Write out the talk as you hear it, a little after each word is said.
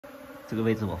这个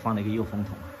位置我放了一个诱蜂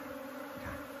桶，你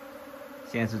看，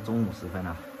现在是中午时分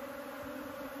了，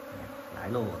来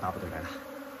喽，大部队来了。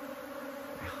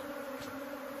哎呀，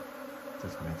这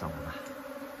场面照完了。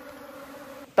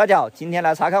大家好，今天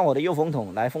来查看我的诱蜂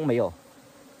桶来蜂没有？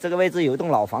这个位置有一栋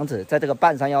老房子，在这个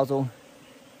半山腰中，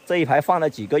这一排放了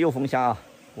几个诱蜂箱啊，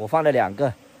我放了2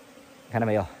个，看到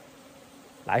没有？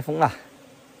来蜂了。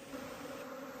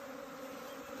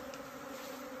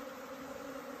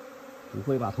 不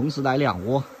会吧？同时来2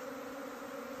窝，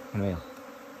看到没有？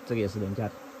这个也是人家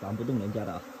的，赶不动人家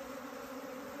的啊。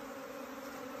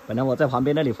本来我在旁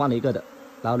边那里放了一个的，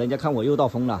然后人家看我又到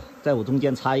蜂了，在我中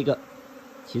间插一个，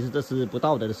其实这是不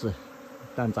道德的事，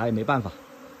但咱也没办法。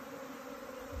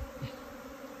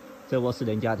这窝是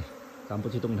人家的，咱不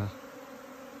去动它。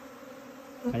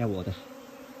看一下我的，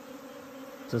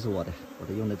这是我的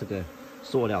用的这个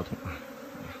塑料桶啊，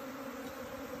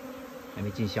还没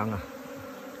进箱啊。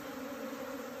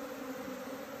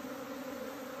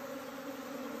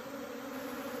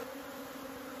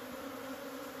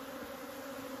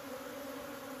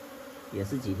 也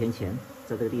是几天前，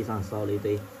在这个地上烧了一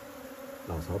堆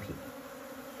老草皮，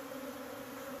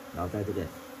然后在这个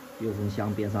诱蜂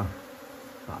箱边上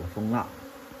打了蜂蜡。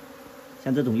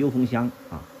像这种诱蜂箱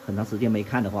啊，很长时间没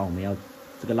看的话，我们要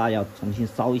这个蜡要重新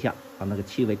烧一下，让那个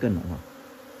气味更浓啊。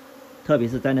特别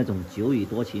是在那种久雨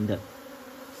多晴的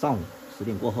上午10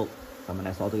点过后，咱们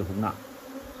来烧这个蜂蜡，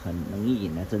很容易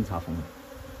引来侦察蜂。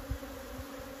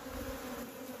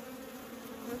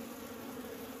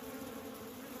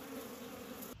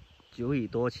 久雨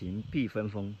多晴必分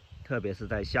蜂，特别是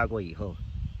在下过以后，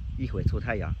一会出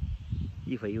太阳，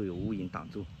一会又有乌云挡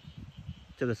住，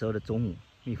这个时候的中午，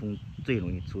蜜蜂最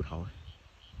容易出逃。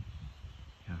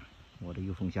看，我的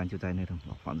诱蜂箱就在那栋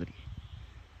老房子里，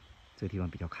这个地方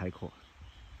比较开阔，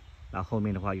然后后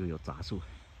面的话又有杂树。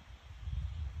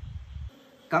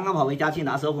刚刚跑回家去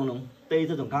拿收蜂笼，对于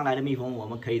这种刚来的蜜蜂，我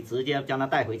们可以直接将它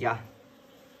带回家。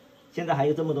现在还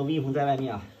有这么多蜜蜂在外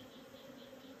面啊。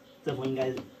 这蜂应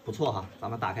该不错哈，咱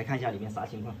们打开看一下里面啥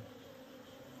情况。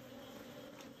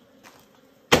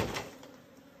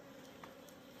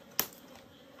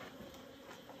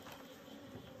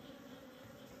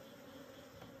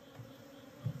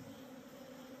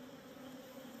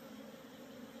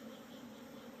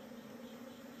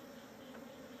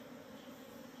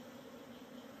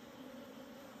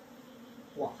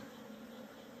哇，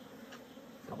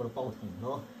差不多爆桶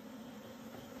了，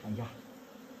看一下。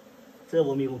 这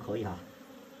窝蜜蜂可以哈，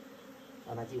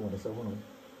让它进我的收蜂笼。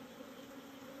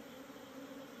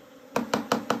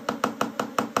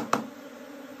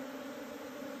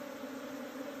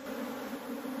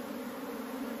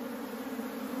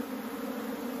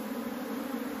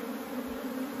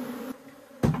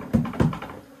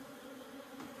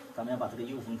咱们要把这个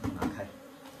诱蜂桶拿开，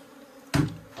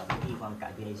把这个地方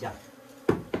改变一下，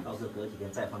到时候隔几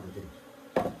天再放在这里，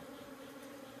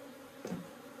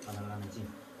让它进。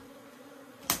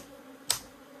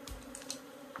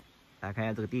 来看一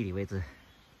下这个地理位置，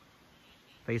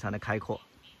非常的开阔。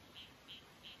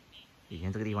以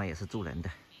前这个地方也是住人的，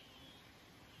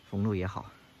封路也好。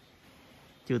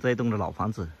就这一栋的老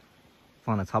房子，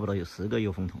放了差不多有10个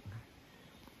诱蜂桶，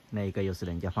那一个又是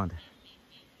人家放的，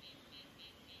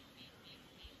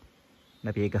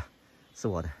那边一个是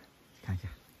我的，看一下。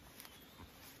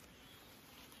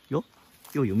哟，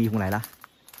又有蜜蜂来了，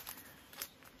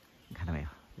你看到没有？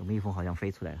有蜜蜂好像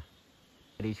飞出来了，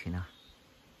来了一群啊。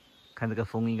 看这个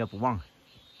风应该不旺，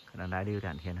可能来了有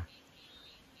2天了。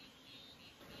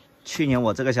去年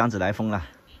我这个箱子来蜂了，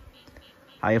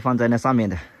还有放在那上面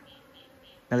的，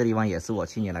那个地方也是我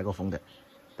去年来过蜂的，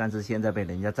但是现在被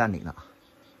人家占领了。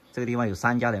这个地方有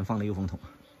3家人放的诱蜂桶，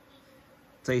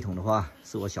这一桶的话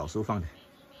是我小叔放的，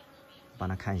帮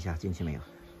他看一下进去没有。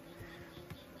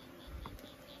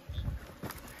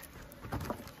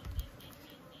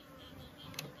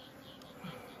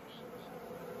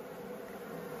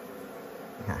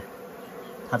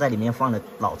 它在里面放了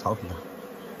老草皮啊，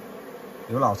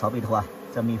有老草皮的话，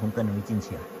这蜜蜂更容易进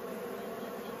去啊。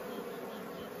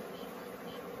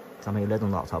咱们有那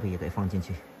种老草皮也可以放进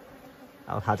去，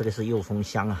然后它这个是诱蜂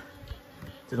箱啊，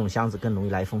这种箱子更容易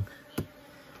来蜂。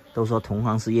都说同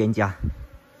行是冤家，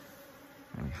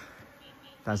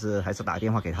但是还是打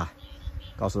电话给他，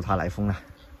告诉他来蜂了。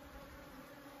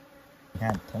你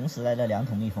看，同时来了2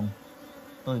桶蜜蜂，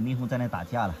都有蜜蜂在那打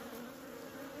架了。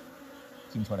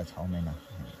 进错了巢门了，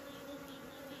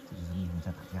这就是蜜蜂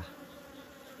在打架。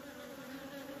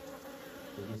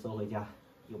回去收回家，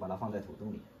又把它放在土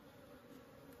洞里，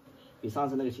比上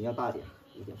次那个群要大点，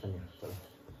有点分量。走了。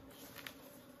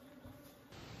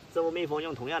这窝蜜蜂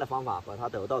用同样的方法把它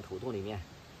抖到土洞里面，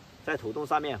在土洞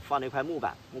上面放了一块木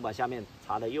板，木板下面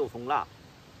插了诱蜂蜡，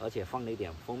而且放了一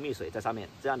点蜂蜜水在上面。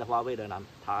这样的话，为了让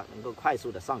它能够快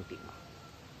速的上顶啊，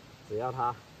只要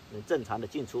它能正常的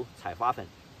进出采花粉，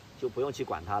就不用去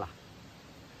管它了。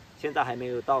现在还没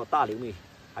有到大流蜜，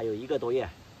还有1个多月，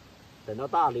等到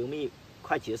大流蜜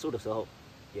快结束的时候，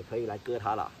也可以来割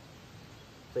它了。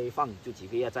这一放就几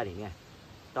个月在里面，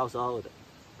到时候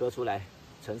割出来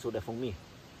成熟的蜂蜜，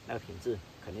那个品质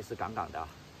肯定是杠杠的啊。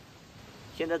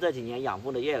现在这几年养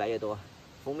蜂的越来越多，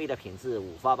蜂蜜的品质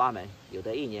五花八门，有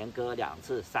的1年割2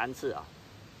次、3次啊。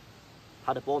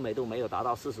它的波美度没有达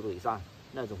到40度以上，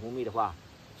那种蜂蜜的话，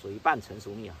属于半成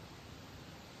熟蜜啊。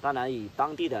当然，与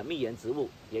当地的蜜源植物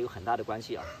也有很大的关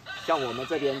系啊。像我们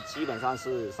这边基本上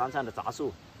是山上的杂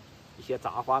树，一些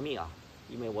杂花蜜啊。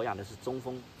因为我养的是中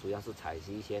蜂，主要是采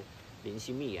集一些零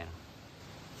星蜜源。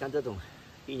像这种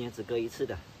1年只割1次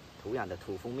的土养的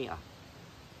土蜂蜜啊，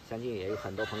相信也有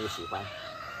很多朋友喜欢。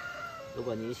如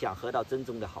果你想喝到正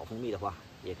宗的好蜂蜜的话，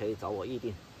也可以找我预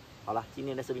定。好了，今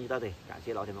天的视频就到这里，感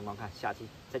谢老铁们观看，下期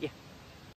再见。